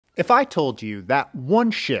If I told you that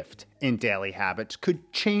one shift in daily habits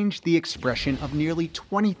could change the expression of nearly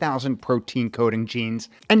 20,000 protein coding genes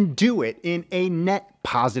and do it in a net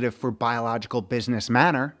positive for biological business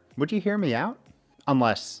manner, would you hear me out?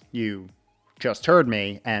 Unless you just heard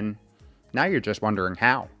me and now you're just wondering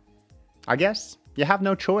how. I guess you have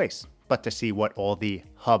no choice but to see what all the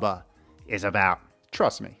hubba is about.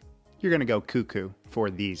 Trust me, you're gonna go cuckoo for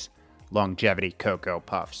these longevity Cocoa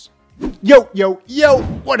Puffs. Yo,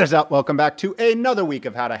 what is up? Welcome back to another week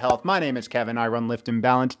of How to Health. My name is Kevin. I run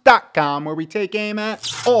liftandbalance.com, where we take aim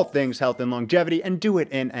at all things health and longevity and do it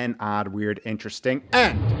in an odd, weird, interesting,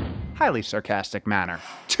 and highly sarcastic manner.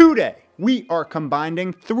 Today, we are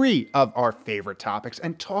combining three of our favorite topics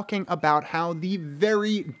and talking about how the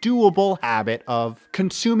very doable habit of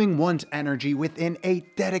consuming one's energy within a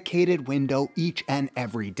dedicated window each and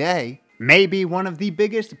every day may be one of the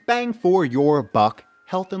biggest bang for your buck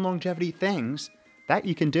health and longevity things that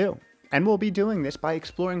you can do. And we'll be doing this by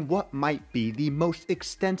exploring what might be the most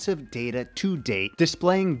extensive data to date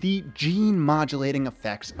displaying the gene modulating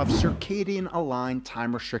effects of circadian aligned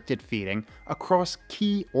time restricted feeding across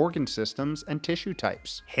key organ systems and tissue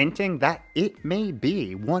types, hinting that it may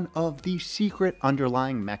be one of the secret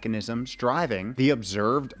underlying mechanisms driving the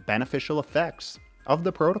observed beneficial effects of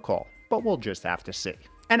the protocol. But we'll just have to see.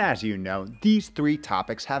 And as you know, these three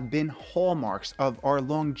topics have been hallmarks of our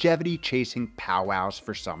longevity chasing powwows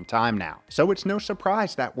for some time now. So it's no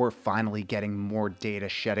surprise that we're finally getting more data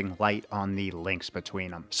shedding light on the links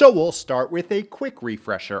between them. So we'll start with a quick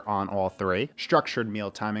refresher on all three: structured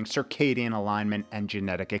meal timing, circadian alignment, and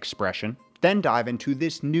genetic expression. Then dive into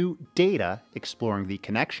this new data, exploring the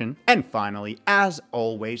connection. And finally, as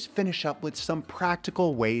always, finish up with some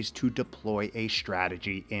practical ways to deploy a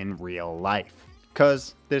strategy in real life.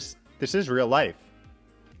 Because this is real life,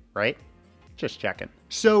 right? Just checking.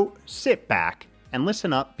 So sit back and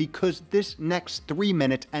listen up, because this next 3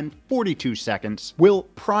 minutes and 42 seconds will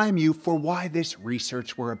prime you for why this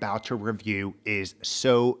research we're about to review is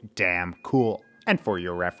so damn cool. And for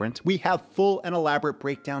your reference, we have full and elaborate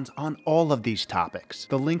breakdowns on all of these topics,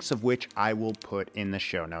 the links of which I will put in the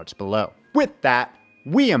show notes below. With that,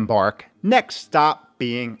 we embark, next stop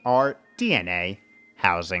being our DNA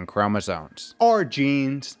housing chromosomes, our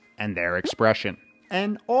genes and their expression.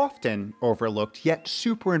 An often overlooked yet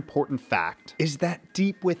super important fact is that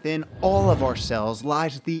deep within all of our cells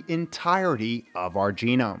lies the entirety of our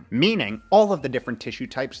genome, meaning all of the different tissue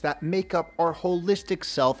types that make up our holistic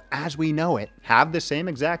self as we know it have the same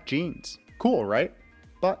exact genes. Cool, right?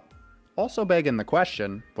 But also begging the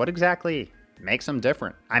question, what exactly makes them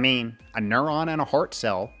different? I mean, a neuron and a heart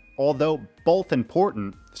cell, although both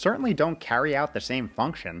important, certainly don't carry out the same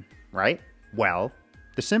function, right? Well,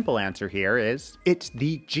 the simple answer here is it's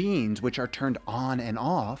the genes which are turned on and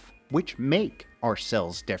off which make our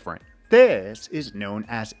cells different. This is known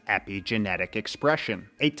as epigenetic expression,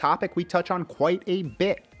 a topic we touch on quite a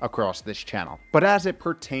bit across this channel. But as it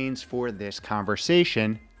pertains for this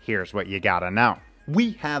conversation, here's what you gotta know.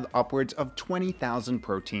 We have upwards of 20,000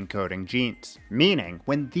 protein coding genes, meaning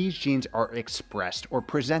when these genes are expressed or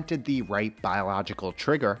presented the right biological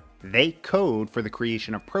trigger, they code for the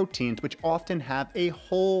creation of proteins which often have a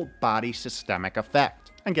whole body systemic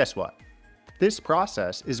effect. And guess what? This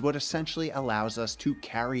process is what essentially allows us to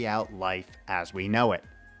carry out life as we know it.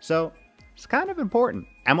 So it's kind of important.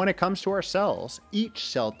 And when it comes to our cells, each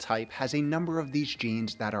cell type has a number of these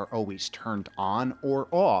genes that are always turned on or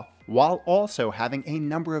off, while also having a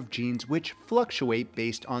number of genes which fluctuate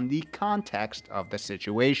based on the context of the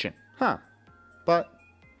situation. But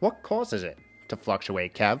what causes it to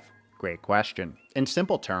fluctuate, Kev? Great question. In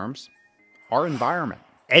simple terms, our environment,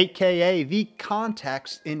 aka the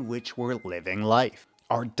context in which we're living life.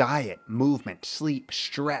 Our diet, movement, sleep,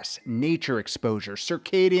 stress, nature exposure,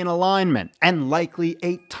 circadian alignment, and likely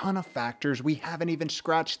a ton of factors we haven't even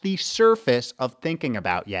scratched the surface of thinking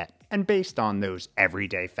about yet. And based on those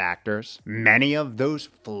everyday factors, many of those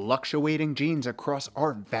fluctuating genes across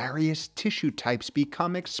our various tissue types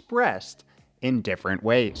become expressed in different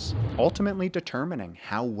ways, ultimately determining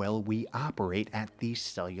how well we operate at the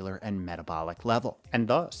cellular and metabolic level, and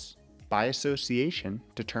thus, by association,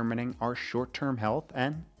 determining our short-term health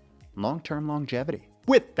and long-term longevity.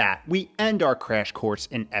 With that, we end our crash course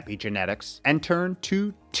in epigenetics and turn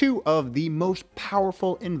to two of the most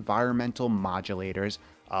powerful environmental modulators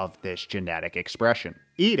of this genetic expression: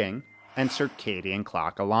 eating and circadian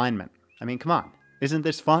clock alignment. I mean, come on, isn't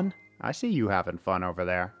this fun? I see you having fun over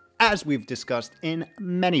there. As we've discussed in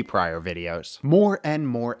many prior videos, more and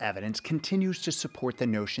more evidence continues to support the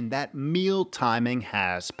notion that meal timing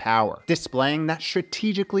has power, displaying that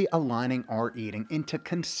strategically aligning our eating into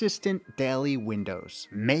consistent daily windows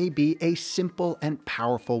may be a simple and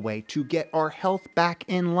powerful way to get our health back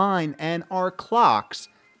in line and our clocks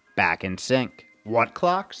back in sync. What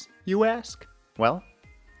clocks, you ask? Well,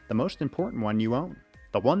 the most important one you own.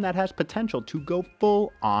 The one that has potential to go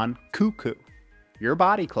full on cuckoo. Your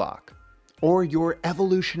body clock, or your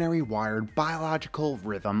evolutionary wired biological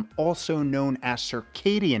rhythm, also known as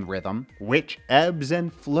circadian rhythm, which ebbs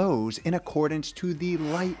and flows in accordance to the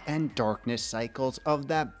light and darkness cycles of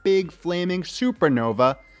that big flaming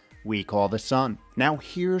supernova we call the sun. Now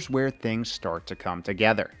here's where things start to come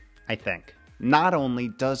together, I think. Not only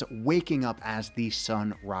does waking up as the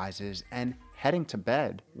sun rises and heading to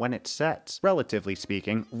bed when it sets, relatively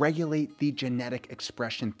speaking, regulate the genetic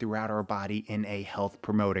expression throughout our body in a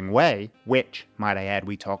health-promoting way, which, might I add,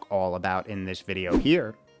 we talk all about in this video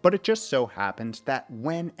here, but it just so happens that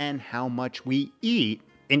when and how much we eat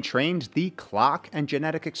entrains the clock and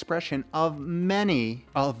genetic expression of many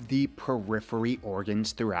of the periphery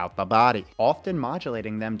organs throughout the body, often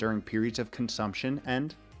modulating them during periods of consumption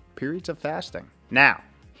and periods of fasting. Now,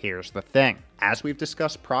 here's the thing. As we've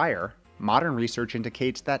discussed prior, modern research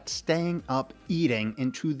indicates that staying up eating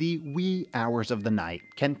into the wee hours of the night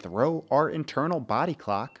can throw our internal body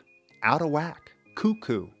clock out of whack,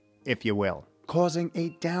 cuckoo, if you will, causing a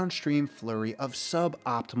downstream flurry of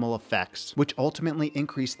suboptimal effects, which ultimately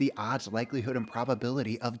increase the odds, likelihood, and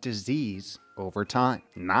probability of disease over time.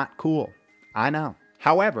 Not cool, I know.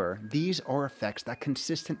 However, these are effects that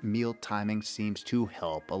consistent meal timing seems to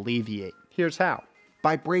help alleviate. Here's how.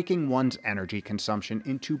 By breaking one's energy consumption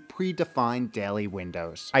into predefined daily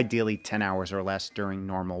windows, ideally 10 hours or less during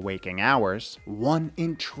normal waking hours, one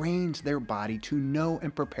entrains their body to know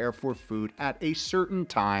and prepare for food at a certain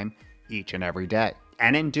time each and every day.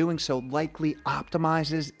 And in doing so, likely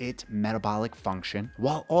optimizes its metabolic function,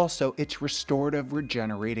 while also its restorative,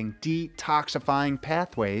 regenerating, detoxifying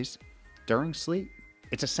pathways during sleep.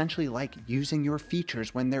 It's essentially like using your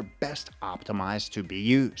features when they're best optimized to be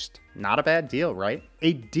used. Not a bad deal, right?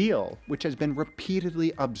 A deal which has been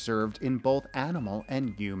repeatedly observed in both animal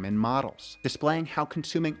and human models, displaying how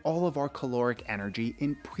consuming all of our caloric energy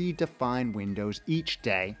in predefined windows each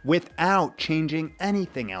day without changing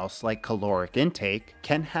anything else like caloric intake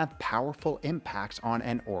can have powerful impacts on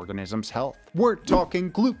an organism's health. We're talking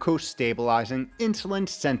glucose stabilizing, insulin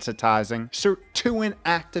sensitizing, sirtuin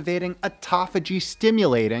activating, autophagy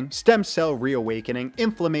stimulating, stem cell reawakening,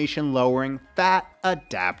 inflammation lowering, fat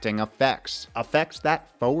adapting effects that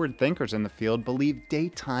forward thinkers in the field believe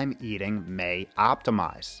daytime eating may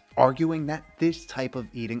optimize, arguing that this type of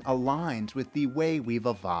eating aligns with the way we've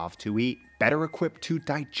evolved to eat, better equipped to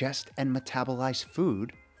digest and metabolize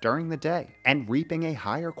food during the day, and reaping a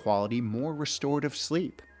higher quality, more restorative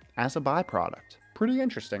sleep as a byproduct. Pretty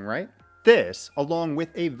interesting, right? This, along with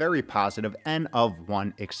a very positive N of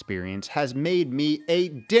 1 experience, has made me a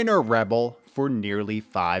dinner rebel for nearly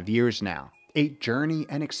 5 years now. A journey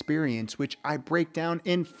and experience which I break down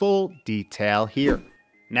in full detail here.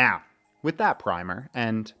 Now, with that primer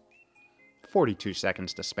and 42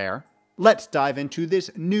 seconds to spare, let's dive into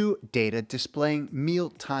this new data displaying meal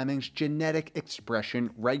timing's genetic expression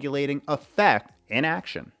regulating effect in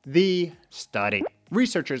action. The study.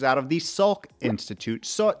 Researchers out of the Salk Institute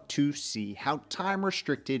sought to see how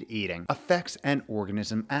time-restricted eating affects an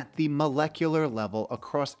organism at the molecular level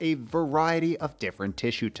across a variety of different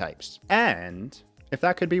tissue types, and if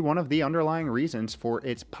that could be one of the underlying reasons for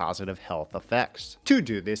its positive health effects. To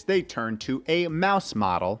do this, they turned to a mouse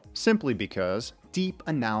model simply because deep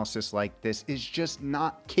analysis like this is just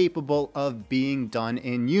not capable of being done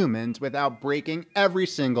in humans without breaking every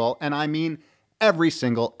single, and I mean every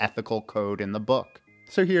single ethical code in the book.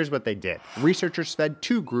 So here's what they did. Researchers fed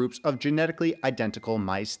 2 groups of genetically identical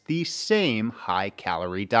mice the same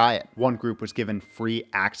high-calorie diet. One group was given free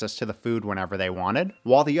access to the food whenever they wanted,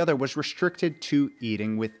 while the other was restricted to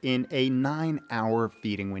eating within a 9-hour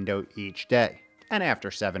feeding window each day. And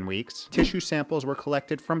after 7 weeks, tissue samples were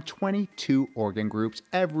collected from 22 organ groups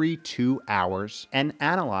every 2 hours and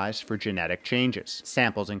analyzed for genetic changes.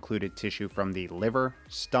 Samples included tissue from the liver,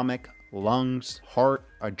 stomach, lungs, heart,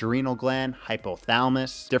 adrenal gland,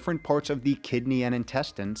 hypothalamus, different parts of the kidney and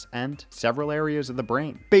intestines, and several areas of the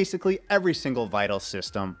brain. Basically, every single vital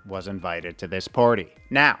system was invited to this party.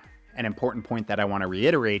 Now, an important point that I want to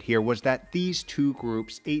reiterate here was that these 2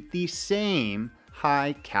 groups ate the same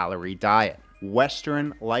high-calorie diet.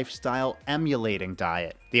 Western lifestyle emulating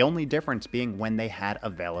diet, the only difference being when they had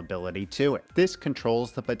availability to it. This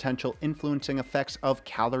controls the potential influencing effects of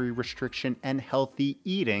calorie restriction and healthy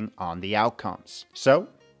eating on the outcomes. So,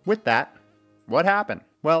 with that, what happened?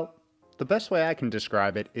 Well, the best way I can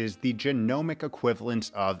describe it is the genomic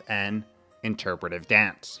equivalence of an interpretive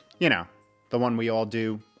dance. You know, the one we all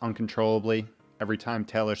do uncontrollably every time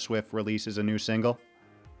Taylor Swift releases a new single.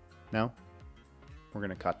 No? We're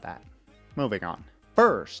gonna cut that. Moving on.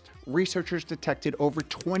 First, researchers detected over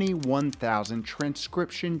 21,000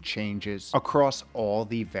 transcription changes across all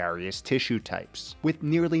the various tissue types, with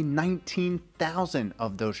nearly 19,000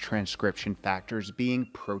 of those transcription factors being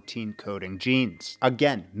protein-coding genes.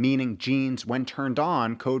 Again, meaning genes, when turned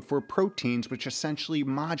on, code for proteins which essentially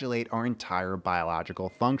modulate our entire biological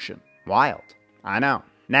function. Wild, I know.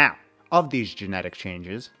 Now, of these genetic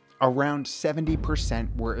changes, around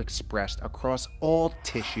 70% were expressed across all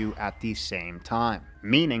tissue at the same time,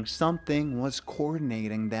 meaning something was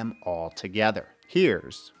coordinating them all together.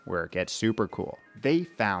 Here's where it gets super cool. They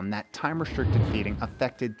found that time-restricted feeding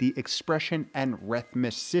affected the expression and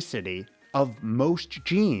rhythmicity of most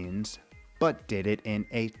genes, but did it in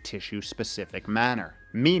a tissue-specific manner.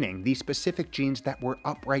 Meaning the specific genes that were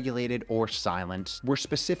upregulated or silenced were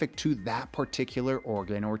specific to that particular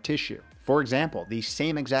organ or tissue. For example, the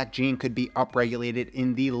same exact gene could be upregulated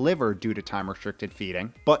in the liver due to time-restricted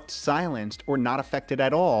feeding, but silenced or not affected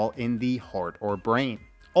at all in the heart or brain.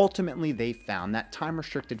 Ultimately, they found that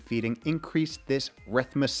time-restricted feeding increased this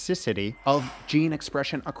rhythmicity of gene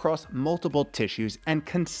expression across multiple tissues and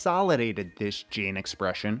consolidated this gene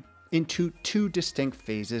expression into two distinct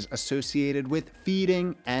phases associated with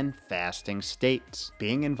feeding and fasting states,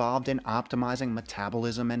 being involved in optimizing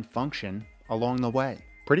metabolism and function along the way.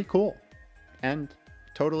 Pretty cool. And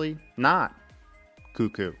totally not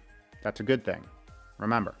cuckoo. That's a good thing.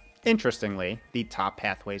 Remember. Interestingly, the top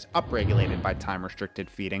pathways upregulated by time-restricted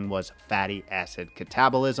feeding was fatty acid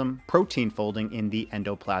catabolism, protein folding in the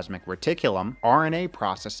endoplasmic reticulum, RNA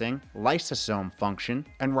processing, lysosome function,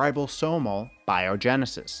 and ribosomal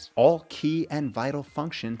biogenesis, all key and vital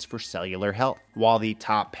functions for cellular health. While the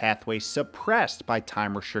top pathways suppressed by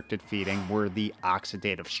time-restricted feeding were the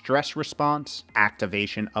oxidative stress response,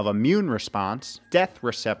 activation of immune response, death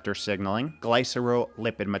receptor signaling,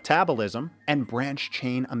 glycerolipid metabolism, and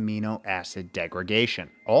branched-chain amino acid degradation.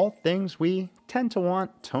 All things we tend to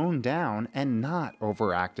want toned down and not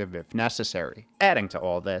overactive if necessary. Adding to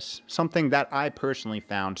all this, something that I personally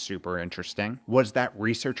found super interesting was that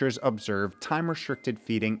researchers observed time-restricted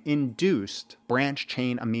feeding induced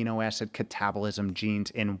branched-chain amino acid catabolism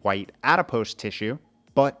genes in white adipose tissue,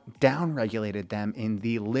 but downregulated them in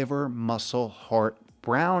the liver, muscle, heart,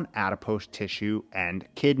 brown adipose tissue, and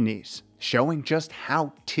kidneys, showing just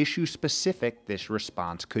how tissue-specific this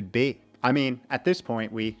response could be. I mean, at this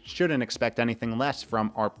point, we shouldn't expect anything less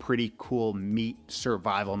from our pretty cool meat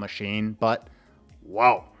survival machine, but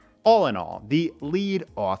whoa. All in all, the lead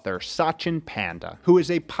author, Sachin Panda, who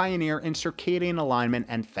is a pioneer in circadian alignment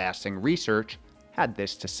and fasting research, had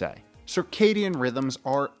this to say. Circadian rhythms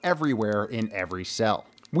are everywhere in every cell.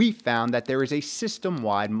 We found that there is a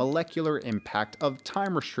system-wide molecular impact of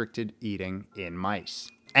time-restricted eating in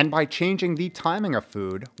mice. And by changing the timing of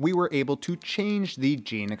food, we were able to change the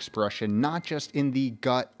gene expression not just in the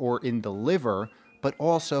gut or in the liver, but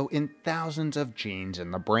also in thousands of genes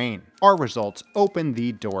in the brain. Our results opened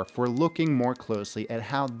the door for looking more closely at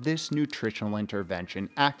how this nutritional intervention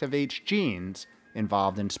activates genes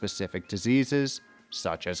involved in specific diseases,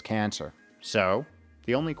 such as cancer. So,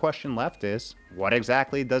 the only question left is, what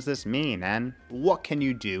exactly does this mean, and what can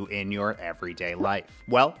you do in your everyday life?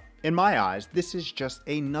 Well, in my eyes, this is just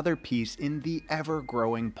another piece in the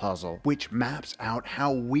ever-growing puzzle, which maps out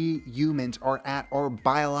how we humans are at our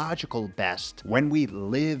biological best when we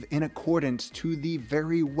live in accordance to the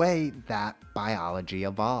very way that biology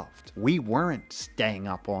evolved. We weren't staying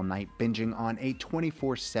up all night binging on a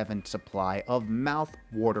 24/7 supply of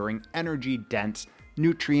mouth-watering, energy-dense,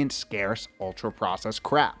 nutrient-scarce, ultra-processed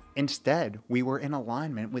crap. Instead, we were in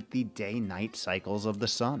alignment with the day-night cycles of the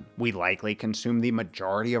sun. We likely consumed the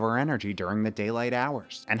majority of our energy during the daylight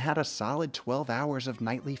hours, and had a solid 12 hours of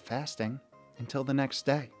nightly fasting until the next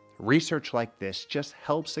day. Research like this just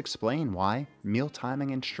helps explain why meal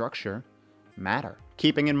timing and structure matter.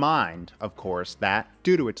 Keeping in mind, of course, that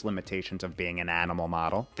due to its limitations of being an animal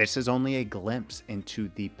model, this is only a glimpse into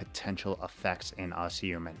the potential effects in us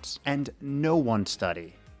humans. And no one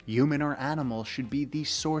study, human or animal, should be the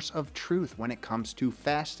source of truth when it comes to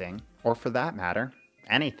fasting, or for that matter,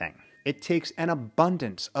 anything. It takes an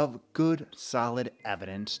abundance of good, solid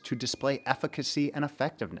evidence to display efficacy and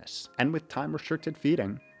effectiveness. And with time-restricted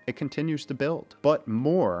feeding, it continues to build. But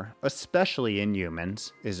more, especially in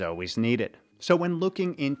humans, is always needed. So when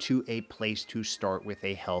looking into a place to start with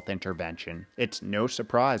a health intervention, it's no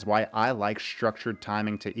surprise why I like structured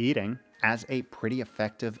timing to eating as a pretty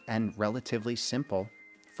effective and relatively simple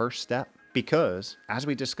first step. Because, as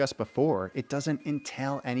we discussed before, it doesn't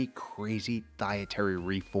entail any crazy dietary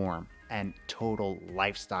reform and total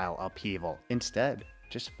lifestyle upheaval. Instead,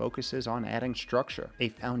 just focuses on adding structure, a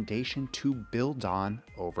foundation to build on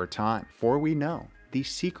over time. For we know, the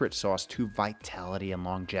secret sauce to vitality and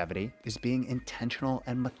longevity is being intentional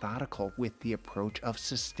and methodical with the approach of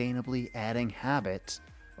sustainably adding habits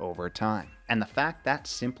over time. And the fact that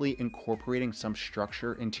simply incorporating some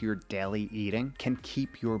structure into your daily eating can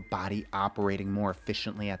keep your body operating more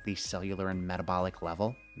efficiently at the cellular and metabolic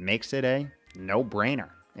level makes it a no-brainer,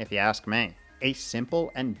 if you ask me. A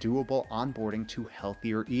simple and doable onboarding to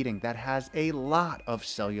healthier eating that has a lot of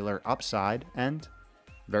cellular upside and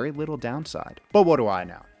very little downside. But what do I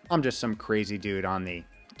know? I'm just some crazy dude on the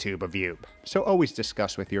tube of Yoop. So always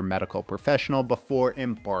discuss with your medical professional before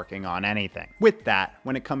embarking on anything. With that,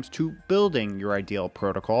 when it comes to building your ideal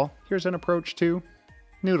protocol, here's an approach to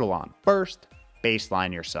noodle on. First,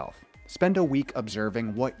 baseline yourself. Spend a week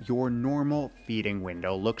observing what your normal feeding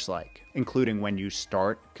window looks like, including when you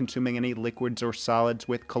start consuming any liquids or solids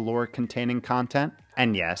with caloric-containing content.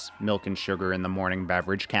 And yes, milk and sugar in the morning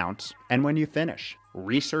beverage counts. And when you finish.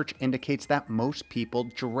 Research indicates that most people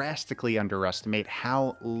drastically underestimate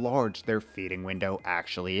how large their feeding window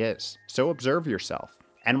actually is. So observe yourself.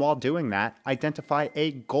 And while doing that, identify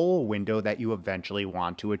a goal window that you eventually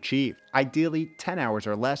want to achieve. Ideally 10 hours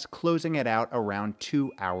or less, closing it out around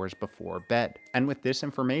 2 hours before bed. And with this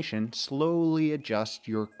information, slowly adjust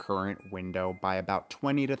your current window by about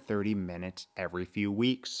 20 to 30 minutes every few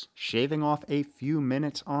weeks, shaving off a few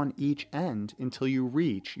minutes on each end until you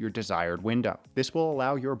reach your desired window. This will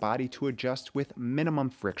allow your body to adjust with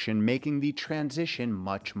minimum friction, making the transition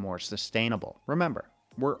much more sustainable. Remember,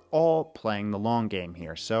 we're all playing the long game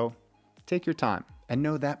here, so take your time and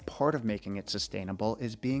know that part of making it sustainable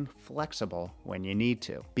is being flexible when you need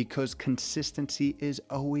to, because consistency is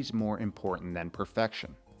always more important than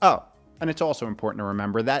perfection. Oh, and it's also important to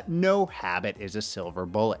remember that no habit is a silver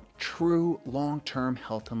bullet. True long-term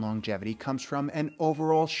health and longevity comes from an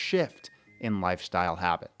overall shift in lifestyle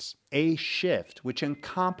habits. A shift which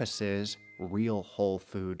encompasses real whole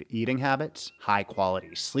food eating habits, high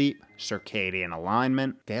quality sleep, circadian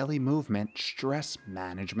alignment, daily movement, stress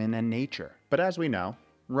management, and nature. But as we know,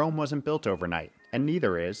 Rome wasn't built overnight, and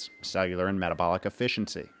neither is cellular and metabolic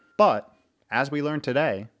efficiency. But, as we learned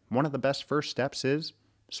today, one of the best first steps is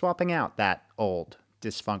swapping out that old,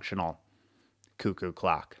 dysfunctional cuckoo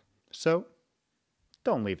clock. So,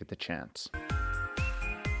 don't leave it to chance.